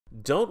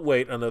Don't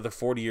wait another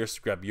 40 years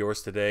to grab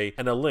yours today,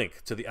 and a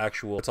link to the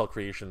actual Mattel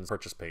Creations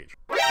purchase page.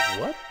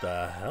 What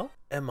the hell?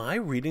 Am I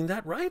reading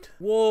that right?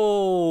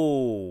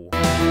 Whoa!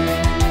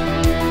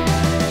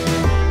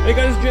 Hey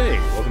guys, Jay.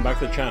 Welcome back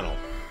to the channel.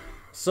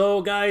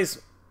 So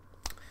guys,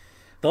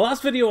 the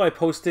last video I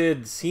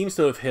posted seems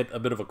to have hit a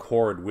bit of a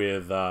chord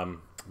with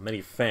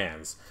many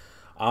fans.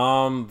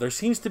 There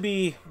seems to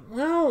be,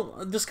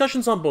 well,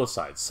 discussions on both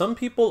sides. Some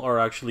people are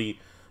actually,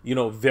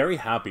 very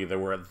happy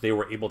that they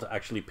were able to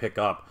actually pick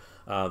up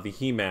the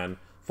He-Man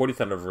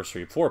 40th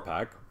anniversary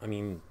 4-pack. I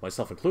mean,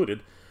 myself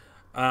included.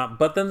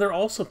 But then there are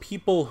also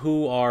people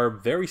who are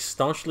very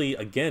staunchly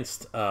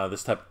against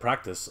this type of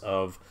practice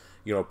of,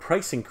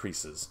 price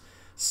increases.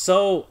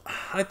 So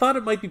I thought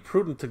it might be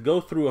prudent to go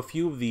through a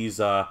few of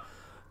these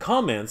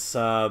comments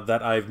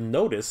that I've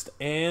noticed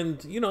and,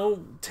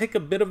 take a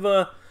bit of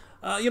a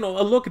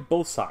look at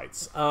both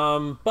sides.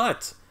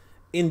 But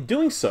in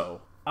doing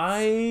so,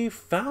 I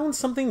found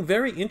something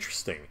very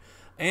interesting.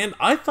 And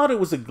I thought it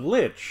was a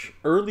glitch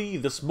early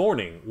this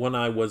morning when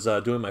I was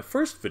doing my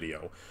first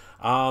video.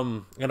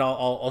 And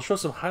I'll show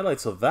some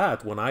highlights of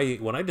that when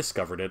I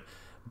discovered it.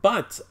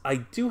 But I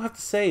do have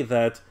to say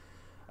that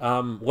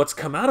what's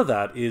come out of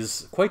that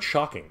is quite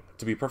shocking,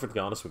 to be perfectly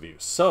honest with you.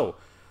 So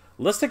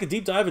let's take a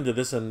deep dive into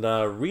this and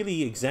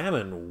really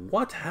examine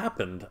what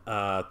happened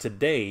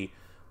today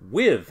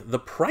with the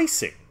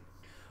pricing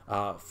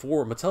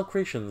for Mattel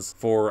Creations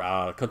for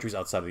countries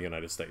outside of the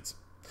United States.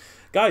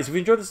 Guys, if you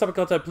enjoyed this type of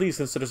content, please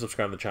consider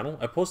subscribing to the channel.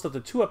 I post up to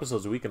 2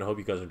 episodes a week, and I hope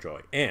you guys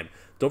enjoy. And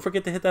don't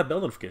forget to hit that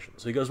bell notification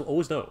so you guys will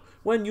always know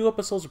when new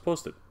episodes are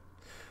posted.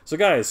 So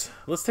guys,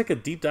 let's take a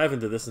deep dive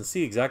into this and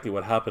see exactly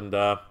what happened,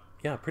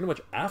 yeah, pretty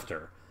much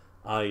after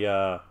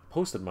I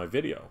posted my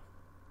video.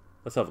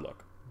 Let's have a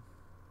look.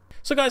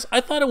 So guys, I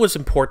thought it was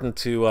important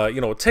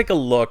to, take a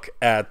look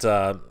at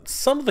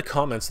some of the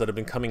comments that have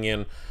been coming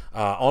in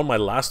on my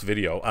last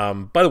video.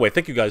 By the way,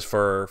 thank you guys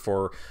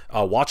for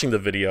watching the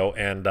video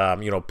and,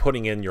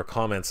 putting in your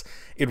comments.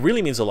 It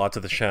really means a lot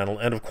to the channel.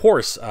 And of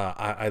course,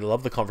 I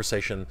love the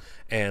conversation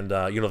and,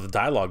 the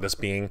dialogue that's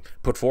being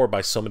put forward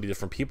by so many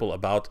different people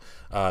about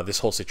this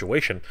whole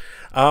situation.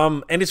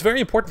 And it's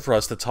very important for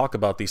us to talk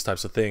about these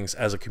types of things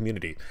as a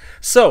community.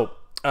 So,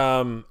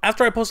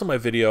 after I posted my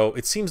video,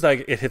 it seems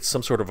like it hit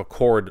some sort of a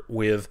chord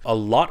with a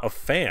lot of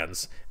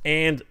fans,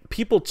 and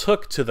people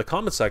took to the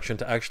comment section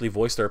to actually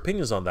voice their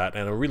opinions on that,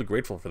 and I'm really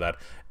grateful for that.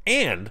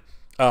 And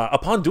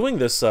upon doing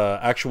this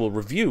actual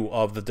review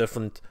of the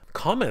different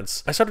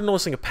comments, I started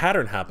noticing a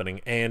pattern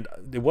happening, and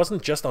it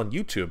wasn't just on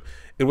YouTube,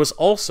 it was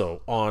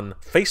also on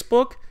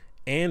Facebook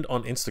and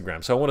on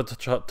Instagram. So I wanted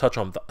to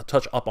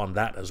touch up on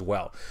that as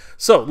well.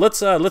 So let's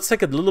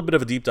take a little bit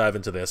of a deep dive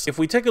into this. If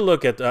we take a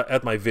look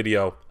at my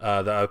video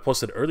that I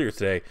posted earlier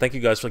today, thank you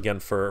guys again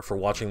for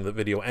watching the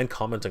video and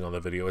commenting on the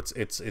video.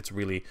 It's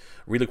really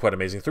quite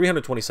amazing.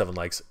 327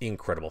 likes,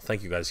 incredible.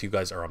 Thank you guys. You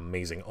guys are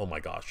amazing. Oh my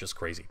gosh, just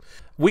crazy.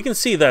 We can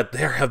see that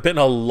there have been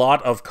a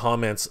lot of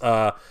comments.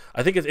 I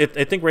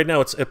think right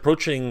now it's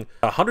approaching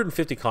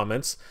 150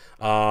 comments.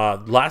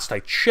 Last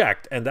I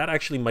checked, and that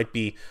actually might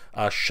be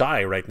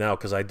shy right now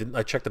because I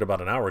checked it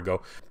about an hour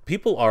ago.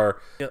 People are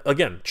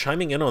again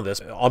chiming in on this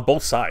on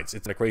both sides.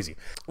 It's crazy.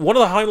 One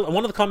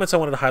of the comments I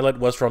wanted to highlight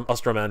was from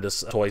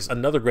Ostromandus Toys,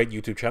 another great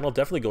YouTube channel.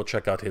 Definitely go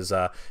check out his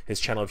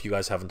channel if you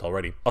guys haven't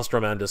already.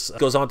 Ostromandus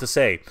goes on to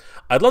say,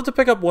 "I'd love to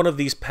pick up one of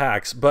these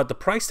packs, but the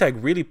price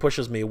tag really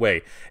pushes me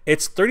away.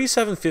 It's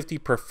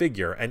 $37.50 per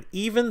figure, and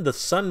even the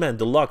Sunman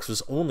Deluxe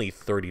was only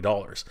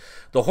 $30.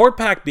 The Horde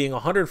pack being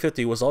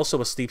 $150 was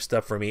also a steep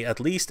step for me. At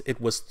least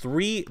it was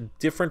 3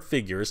 different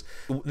figures.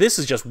 This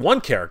is just one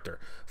character,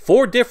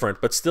 4 different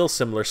but still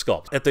similar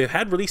sculpts. If they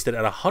had released it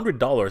at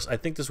 $100, I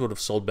think this would have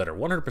sold better.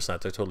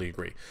 100%, I totally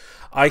agree.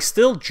 I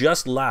still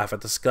just laugh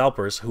at the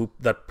scalpers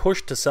that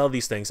pushed to sell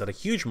these things at a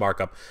huge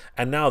markup,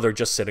 and now they're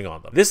just sitting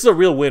on them. This is a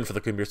real win for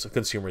the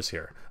consumers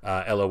here.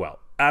 LOL."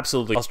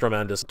 Absolutely,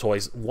 Ostromandus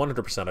Toys,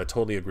 100%. I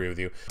totally agree with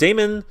you.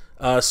 Damon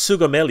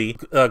Sugomeli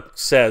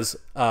says,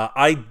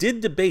 "I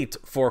did debate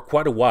for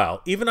quite a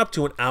while, even up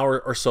to an hour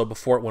or so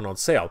before it went on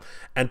sale,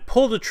 and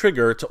pulled the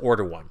trigger to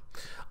order one.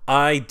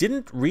 I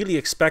didn't really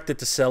expect it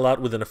to sell out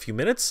within a few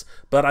minutes,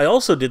 but I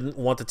also didn't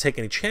want to take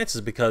any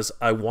chances because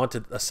I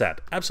wanted a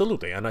set."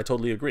 Absolutely, and I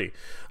totally agree.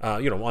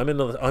 I'm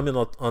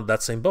on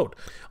that same boat.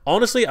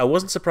 "Honestly, I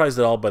wasn't surprised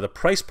at all by the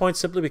price point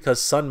simply because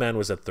Sunman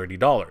was at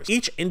 $30.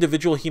 Each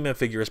individual He-Man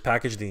figure is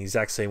packaged in the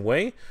exact same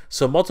way,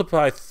 so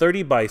multiply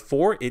 30 by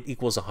 4, it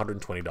equals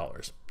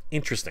 $120.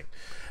 Interesting.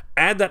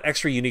 Add that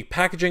extra unique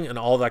packaging and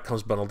all that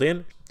comes bundled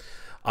in.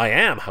 I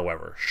am,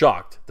 however,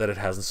 shocked that it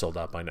hasn't sold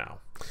out by now."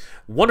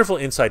 Wonderful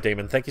insight,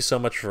 Damon. Thank you so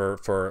much for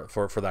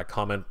that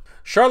comment.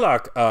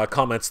 Sherlock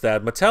comments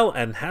that Mattel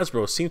and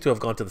Hasbro seem to have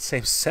gone to the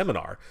same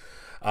seminar.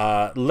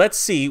 Let's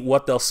see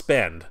what they'll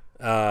spend.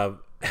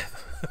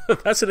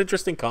 That's an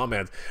interesting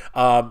comment,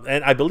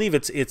 and I believe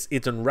it's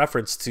in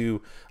reference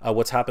to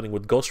what's happening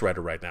with Ghost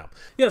Rider right now.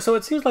 Yeah, so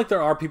it seems like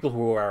there are people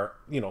who are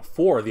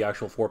for the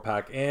actual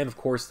 4-pack, and of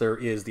course there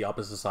is the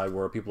opposite side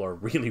where people are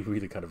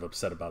really kind of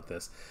upset about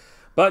this.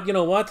 But you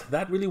know what?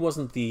 That really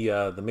wasn't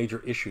the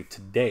major issue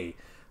today.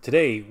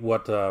 Today,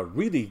 what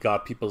really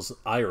got people's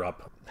ire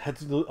up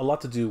had a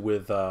lot to do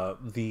with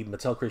the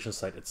Mattel Creation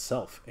site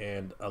itself,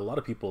 and a lot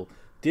of people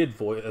did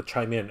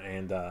chime in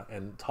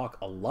and talk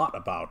a lot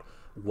about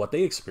what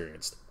they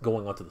experienced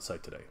going onto the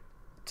site today.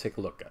 Take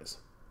a look, guys.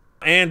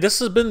 And this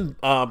has been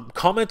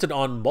commented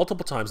on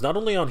multiple times, not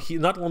only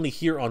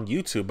here on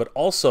YouTube, but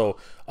also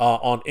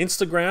on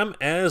Instagram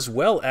as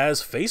well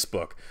as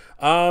Facebook.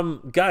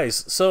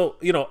 Guys, so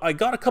I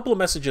got a couple of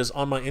messages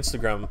on my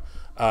Instagram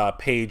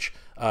page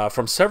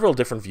from several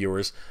different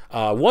viewers.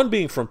 One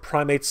being from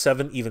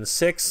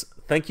Primate7Even6.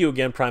 Thank you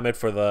again, Primate,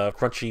 for the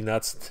crunchy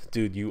nuts,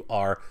 dude. You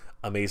are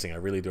amazing. I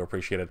really do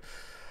appreciate it.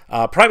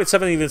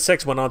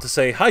 Primate7Even6 went on to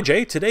say, "Hi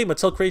Jay, today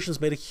Mattel Creations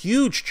made a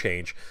huge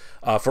change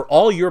for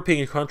all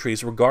European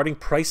countries regarding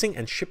pricing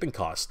and shipping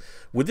costs.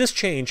 With this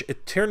change,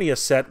 Eternia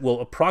set will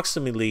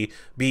approximately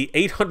be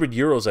 800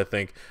 euros, I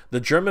think.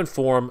 The German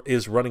form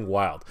is running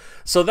wild."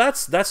 So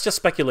that's just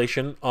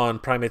speculation on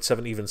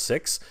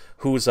Primate7Even6,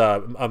 who's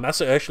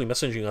actually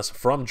messaging us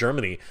from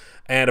Germany.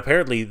 And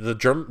apparently the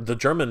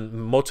German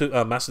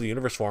MOTU Master of the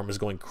Universe forum is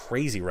going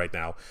crazy right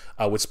now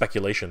with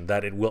speculation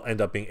that it will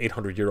end up being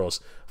 800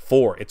 euros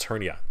for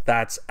Eternia.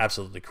 That's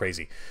absolutely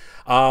crazy.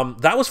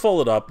 That was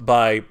followed up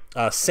by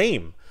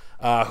Same,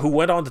 who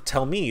went on to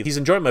tell me he's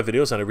enjoying my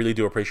videos, and I really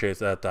do appreciate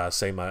that.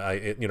 Same,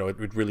 it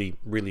really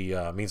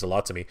means a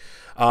lot to me.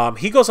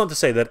 He goes on to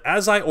say that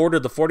as I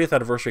ordered the 40th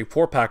anniversary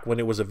 4-pack when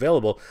it was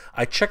available,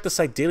 I checked the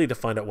site daily to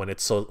find out when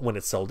it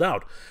sold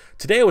out.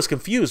 Today I was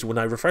confused when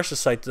I refreshed the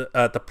site.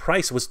 The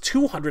price was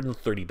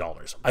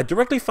 $230. I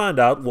directly found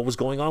out what was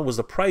going on was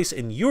the price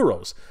in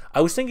euros.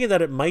 I was thinking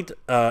that it might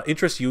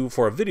interest you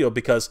for a video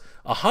because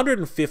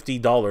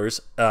 $150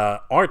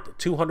 aren't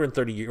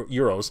 230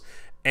 euros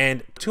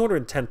and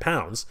 210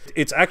 pounds.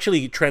 It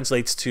actually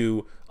translates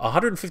to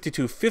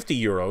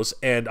 152.50 euros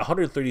and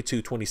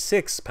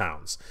 132.26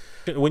 pounds.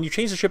 When you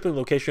change the shipping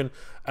location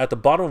at the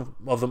bottom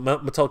of the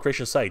Mattel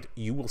Creation site,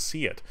 you will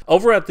see it.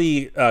 Over at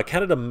the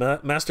Canada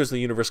Masters of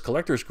the Universe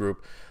Collectors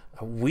Group,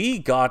 we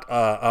got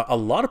a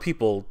lot of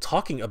people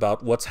talking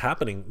about what's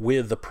happening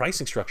with the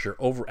pricing structure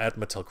over at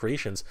Mattel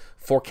Creations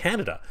for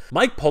Canada.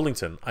 Mike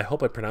Pollington, I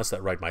hope I pronounced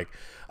that right, Mike,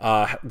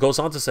 goes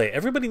on to say,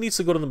 everybody needs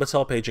to go to the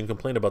Mattel page and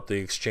complain about the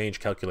exchange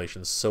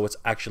calculations so it's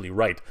actually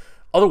right.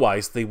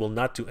 Otherwise, they will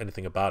not do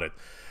anything about it.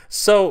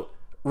 So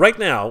right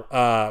now,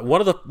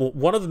 one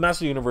of the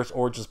Master Universe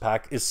Origins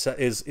pack is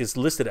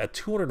listed at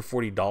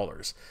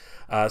 $240.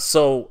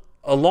 So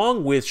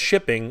along with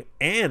shipping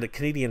and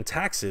Canadian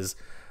taxes,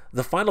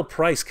 the final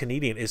price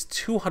Canadian is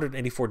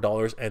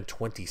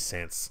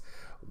 $284.20.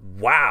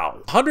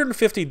 Wow.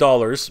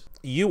 $150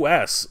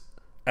 US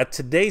at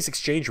today's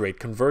exchange rate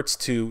converts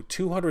to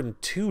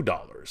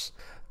 $202.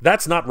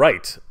 That's not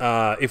right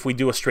if we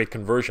do a straight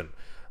conversion.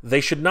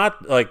 They should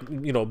not, by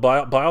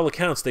all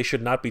accounts, they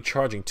should not be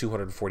charging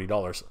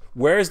 $240.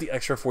 Where is the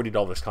extra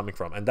 $40 coming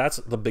from? And that's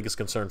the biggest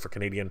concern for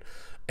Canadian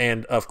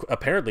and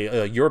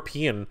apparently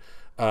European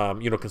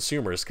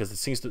consumers, because it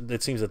seems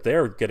that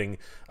they're getting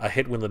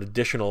hit with an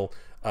additional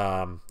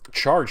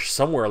charge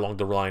somewhere along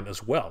the line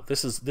as well.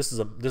 This is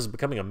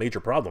becoming a major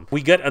problem.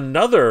 We get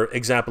another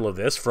example of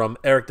this from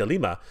Eric De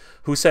Lima,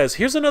 who says,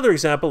 "Here's another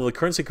example of the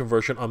currency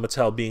conversion on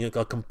Mattel being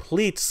a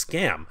complete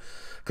scam.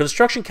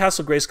 Construction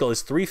Castle Grayskull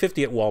is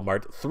 $350 at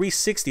Walmart,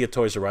 $360 at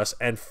Toys R Us,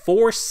 and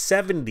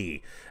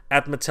 $470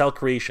 at Mattel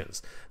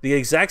Creations. The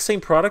exact same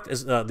product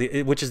is,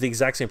 which is the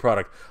exact same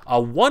product,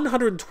 a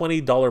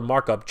 $120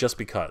 markup just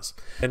because."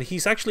 And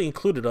he's actually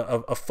included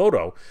a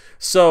photo.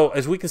 So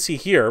as we can see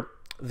here,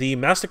 the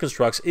Master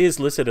Constructs is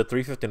listed at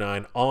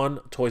 $359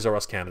 on Toys R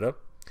Us Canada.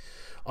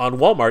 On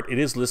Walmart, it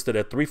is listed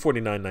at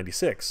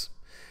 $349.96,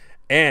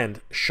 and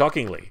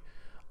shockingly,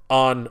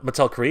 on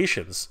Mattel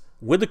Creations,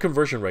 with the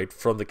conversion rate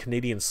from the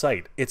Canadian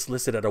site, it's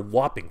listed at a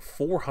whopping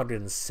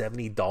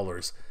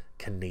 $470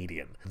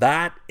 Canadian.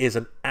 That is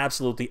an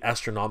absolutely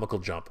astronomical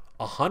jump.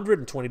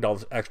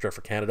 $120 extra for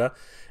Canada.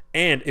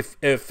 And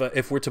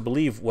if we're to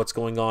believe what's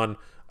going on,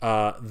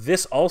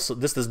 this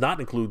does not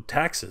include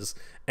taxes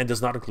and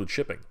does not include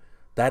shipping.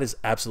 That is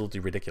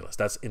absolutely ridiculous.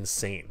 That's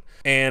insane.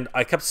 And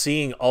I kept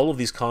seeing all of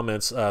these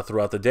comments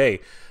throughout the day.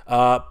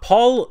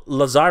 Paul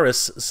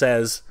Lazarus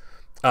says,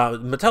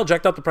 Mattel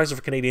jacked up the prices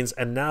for Canadians,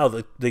 and now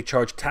they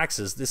charge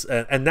taxes. This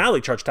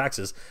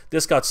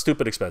got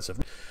stupid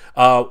expensive.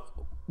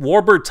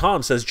 Warbird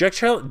Tom says,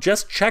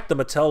 just check the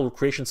Mattel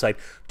Creation site.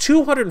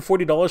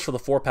 $240 for the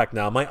 4-pack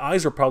now. My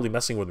eyes are probably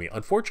messing with me.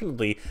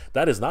 Unfortunately,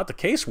 that is not the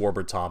case,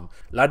 Warbird Tom.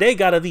 Lade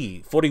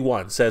Garadi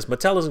 41 says,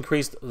 Mattel has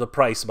increased the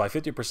price by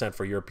 50%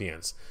 for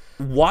Europeans.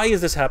 Why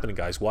is this happening,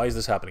 guys? Why is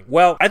this happening?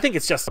 Well, I think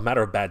it's just a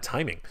matter of bad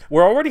timing.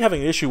 We're already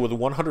having an issue with a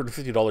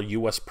 $150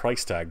 US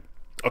price tag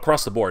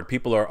across the board,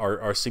 people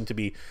are seem to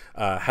be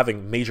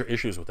having major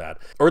issues with that.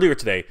 Earlier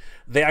today,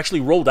 they actually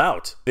rolled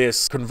out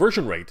this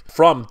conversion rate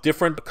from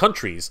different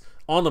countries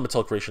on the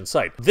Mattel Creation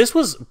site. This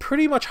was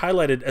pretty much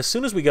highlighted as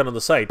soon as we got on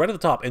the site. Right at the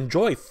top,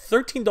 enjoy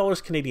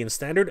 $13 Canadian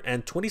standard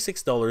and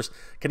 $26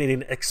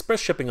 Canadian express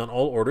shipping on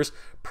all orders.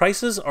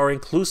 Prices are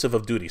inclusive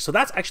of duty. So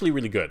that's actually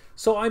really good.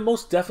 So I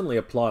most definitely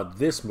applaud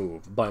this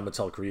move by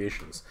Mattel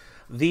Creations.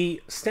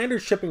 The standard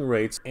shipping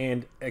rates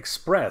and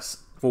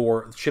express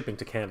for shipping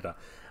to Canada.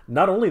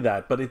 Not only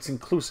that, but it's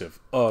inclusive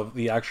of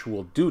the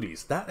actual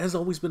duties. That has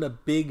always been a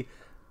big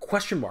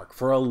question mark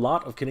for a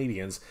lot of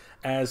Canadians,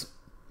 as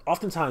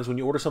oftentimes when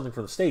you order something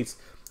from the States,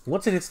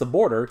 once it hits the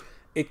border,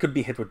 it could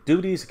be hit with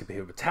duties, it could be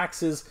hit with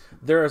taxes.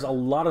 There's a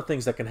lot of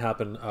things that can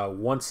happen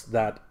once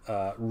that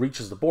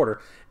reaches the border,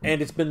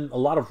 and it's been a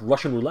lot of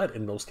Russian roulette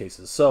in most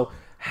cases. So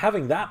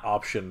having that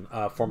option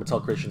for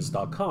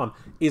MattelCreations.com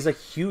is a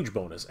huge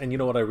bonus, and you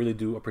know what, I really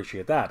do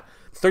appreciate that.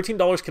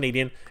 $13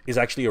 Canadian is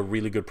actually a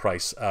really good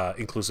price,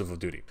 inclusive of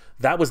duty.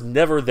 That was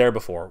never there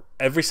before.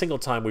 Every single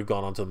time we've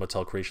gone onto the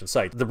Mattel Creation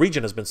site, the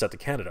region has been set to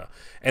Canada.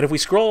 And if we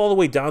scroll all the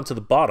way down to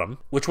the bottom,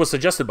 which was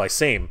suggested by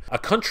Same, a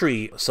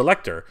country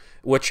selector,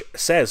 which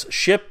says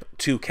ship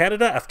to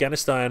Canada,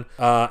 Afghanistan,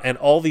 and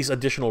all these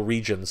additional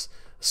regions.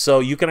 So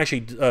you can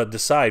actually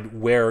decide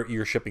where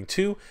you're shipping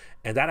to,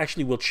 and that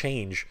actually will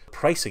change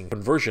pricing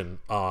conversion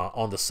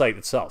on the site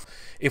itself.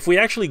 If we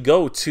actually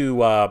go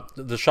to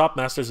the Shop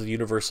Masters of the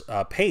Universe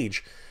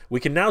page, we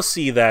can now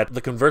see that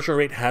the conversion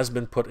rate has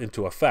been put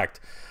into effect.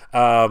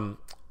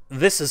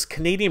 This is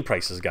Canadian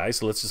prices, guys,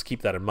 so let's just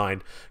keep that in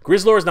mind.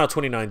 Grizzlor is now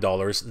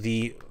 $29.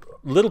 The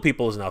Little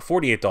People is now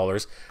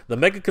 $48. The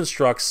Mega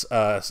Constructs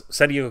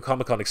San Diego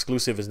Comic-Con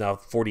exclusive is now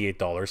 $48.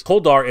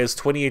 Koldar is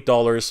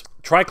 $28.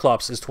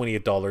 Triclops is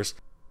 $28.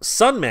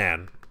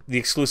 Sunman, the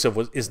exclusive,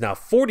 is now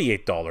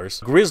 $48.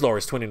 Grizzlor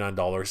is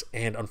 $29.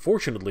 And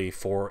unfortunately,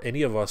 for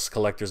any of us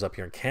collectors up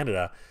here in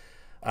Canada,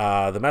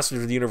 the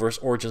Masters of the Universe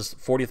Origins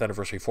 40th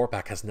Anniversary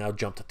 4-pack has now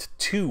jumped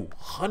to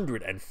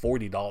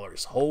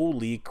 $240.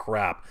 Holy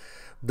crap.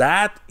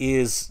 That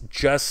is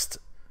just...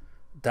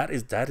 That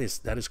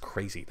is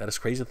crazy. That is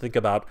crazy to think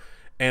about,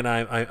 and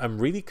I'm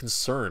really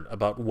concerned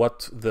about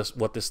what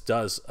this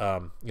does,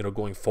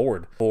 going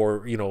forward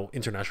for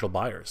international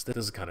buyers. This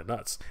is kind of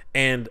nuts.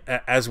 And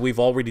as we've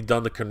already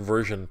done the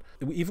conversion,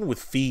 even with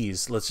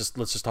fees, let's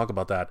just talk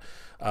about that.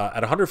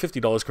 At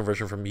 $150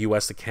 conversion from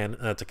US to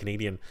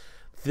Canadian,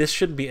 this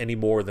shouldn't be any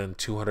more than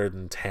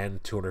 $210,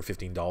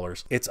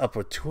 $215. It's up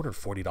with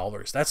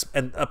 $240.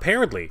 And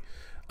apparently,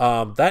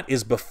 that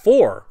is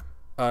before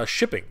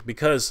shipping,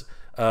 because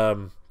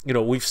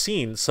we've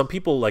seen some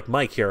people like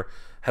Mike here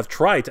have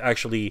tried to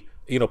actually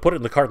put it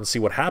in the cart and see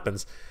what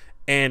happens,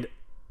 and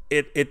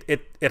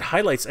it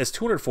highlights as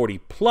 $240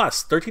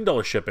 plus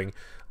 $13 shipping,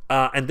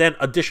 and then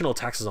additional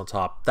taxes on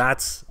top.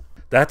 That's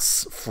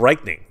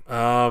frightening.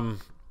 Oh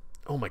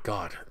my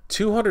god,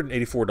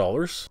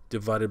 $284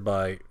 divided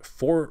by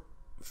 4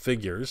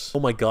 figures. Oh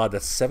my god,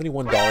 that's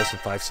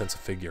 $71.05 a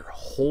figure.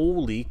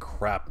 Holy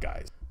crap,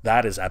 guys,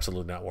 that is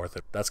absolutely not worth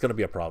it. That's going to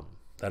be a problem.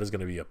 That is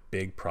going to be a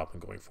big problem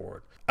going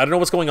forward. I don't know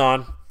what's going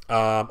on.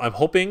 I'm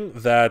hoping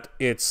that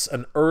it's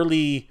an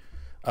early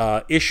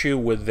issue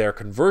with their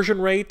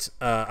conversion rate.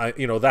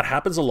 That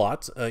happens a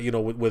lot.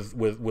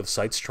 With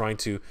sites trying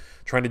to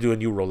do a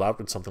new rollout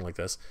with something like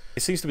this.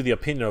 It seems to be the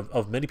opinion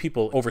of many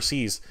people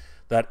overseas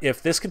that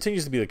if this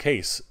continues to be the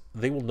case,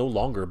 they will no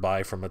longer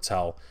buy from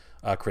Mattel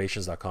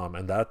Creations.com,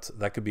 and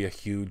that could be a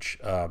huge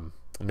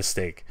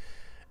mistake.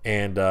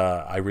 And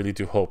I really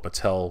do hope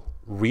Mattel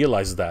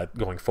realizes that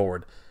going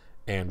forward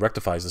and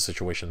rectifies the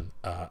situation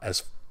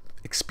as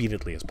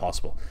expediently as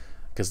possible,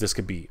 because this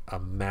could be a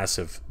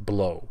massive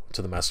blow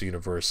to the Master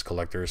Universe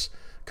collectors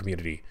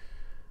community,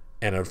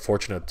 and an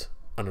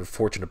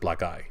unfortunate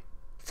black eye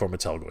for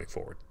Mattel going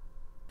forward.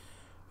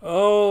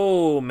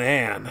 Oh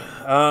man,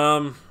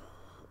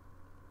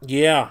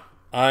 yeah,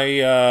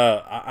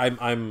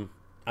 I'm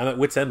at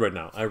wit's end right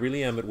now. I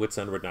really am at wit's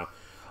end right now.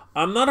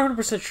 I'm not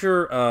 100%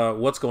 sure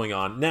what's going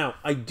on. Now,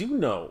 I do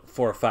know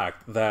for a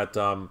fact that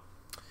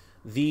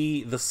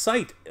the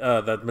site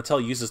that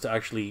Mattel uses to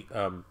actually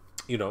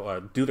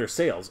do their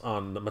sales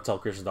on the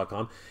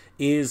MattelCreations.com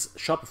is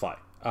Shopify.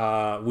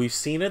 We've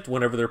seen it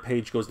whenever their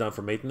page goes down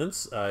for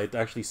maintenance. It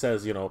actually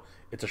says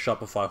it's a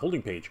Shopify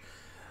holding page.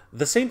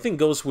 The same thing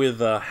goes with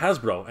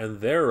Hasbro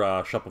and their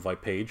Shopify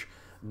page.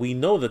 We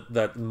know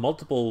that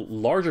multiple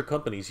larger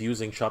companies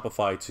using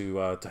Shopify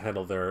to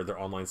handle their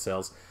online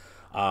sales,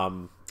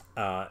 and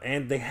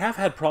they have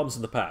had problems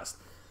in the past.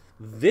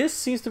 This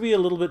seems to be a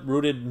little bit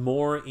rooted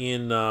more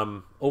in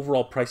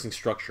overall pricing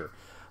structure.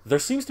 There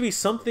seems to be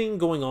something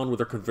going on with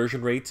their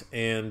conversion rate,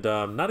 and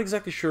not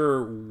exactly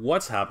sure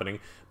what's happening,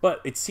 but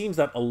it seems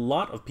that a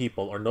lot of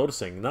people are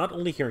noticing, not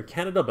only here in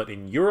Canada, but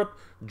in Europe,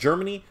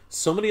 Germany,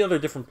 so many other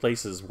different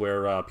places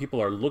where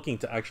people are looking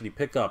to actually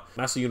pick up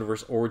Master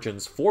Universe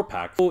Origins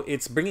 4-pack. So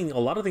it's bringing a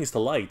lot of things to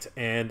light,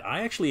 and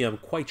I actually am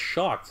quite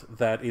shocked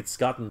that it's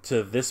gotten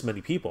to this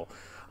many people.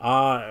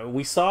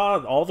 We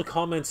saw all the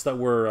comments that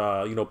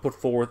were, you know, put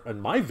forth in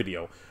my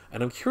video,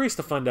 and I'm curious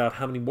to find out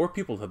how many more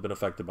people have been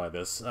affected by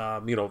this.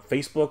 You know,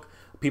 Facebook,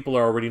 people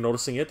are already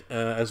noticing it,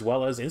 as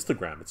well as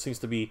Instagram. It seems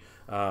to be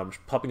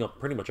popping up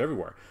pretty much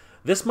everywhere.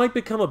 This might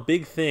become a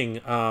big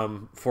thing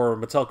for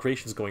Mattel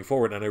Creations going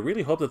forward, and I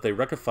really hope that they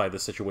rectify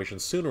this situation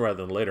sooner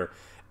rather than later,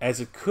 as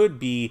it could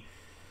be,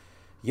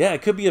 yeah,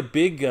 it could be a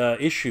big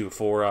issue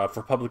for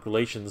public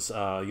relations,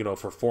 you know,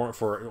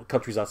 for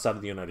countries outside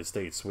of the United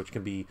States, which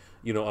can be,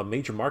 you know, a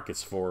major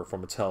markets for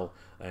Mattel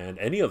and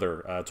any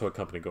other toy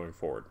company going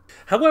forward.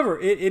 However,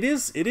 it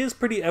is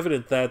pretty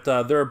evident that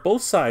there are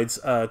both sides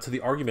to the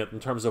argument in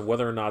terms of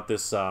whether or not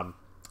this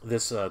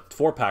this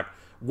 4-pack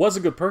was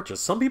a good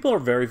purchase. Some people are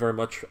very, very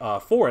much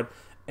for it,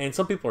 and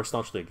some people are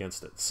staunchly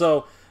against it.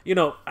 So, you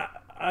know,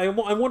 I'm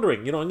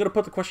wondering, you know, I'm going to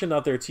put the question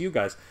out there to you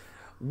guys.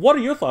 What are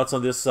your thoughts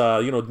on this,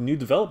 you know, new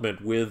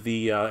development with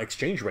the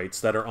exchange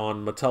rates that are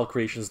on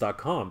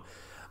MattelCreations.com?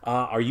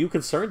 Are you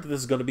concerned that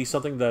this is going to be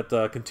something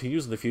that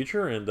continues in the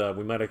future, and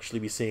we might actually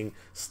be seeing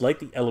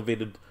slightly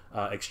elevated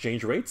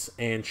exchange rates?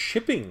 And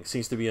shipping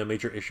seems to be a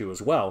major issue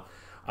as well,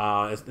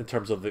 in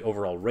terms of the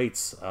overall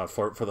rates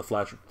for the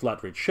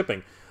flat rate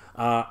shipping.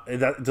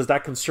 Does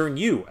that concern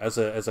you as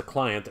a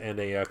client and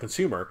a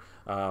consumer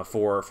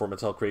for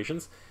Mattel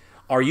Creations?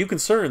 Are you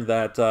concerned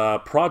that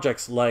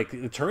projects like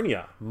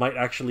Eternia might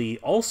actually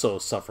also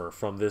suffer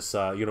from this,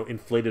 you know,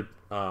 inflated,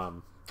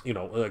 you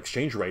know,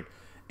 exchange rate?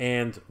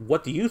 And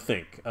what do you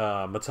think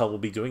Mattel will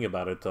be doing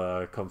about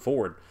it come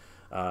forward?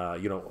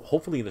 You know,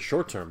 hopefully in the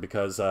short term,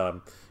 because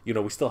you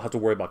know, we still have to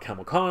worry about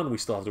CamelCon, we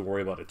still have to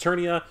worry about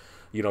Eternia.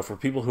 You know, for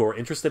people who are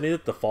interested in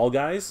it, the Fall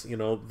Guys, you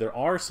know, there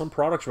are some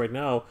products right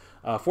now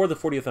for the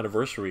 40th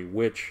anniversary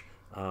which,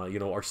 you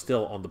know, are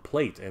still on the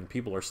plate, and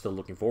people are still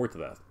looking forward to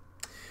that.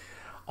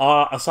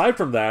 Aside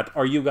from that,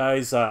 are you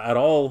guys at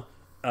all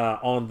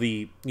on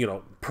the, you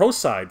know, pro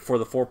side for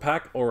the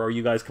 4-pack, or are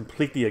you guys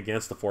completely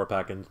against the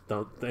 4-pack and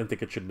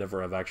think it should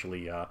never have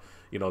actually,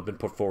 you know, been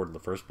put forward in the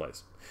first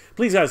place?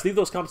 Please, guys, leave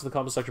those comments in the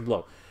comment section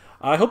below.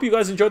 I hope you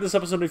guys enjoyed this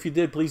episode. If you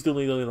did, please do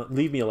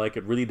leave me a like.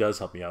 It really does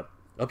help me out.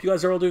 I hope you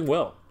guys are all doing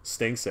well,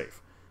 staying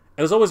safe.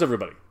 And as always,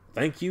 everybody,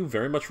 thank you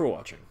very much for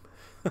watching.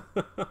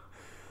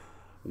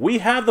 We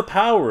have the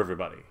power,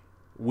 everybody.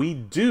 We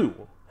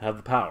do have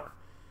the power.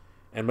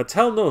 And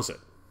Mattel knows it.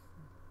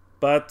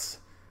 But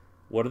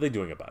what are they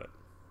doing about it?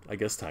 I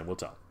guess time will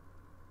tell.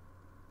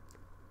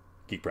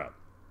 Geek proud.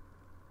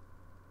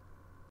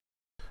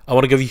 I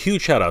want to give a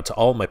huge shout out to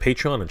all my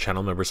Patreon and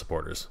channel member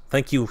supporters.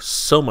 Thank you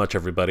so much,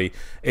 everybody.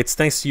 It's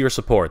thanks to your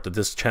support that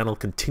this channel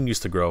continues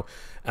to grow,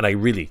 and I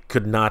really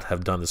could not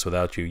have done this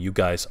without you. You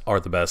guys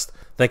are the best.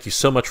 Thank you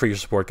so much for your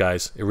support,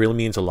 guys. It really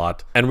means a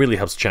lot and really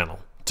helps the channel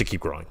to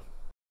keep growing.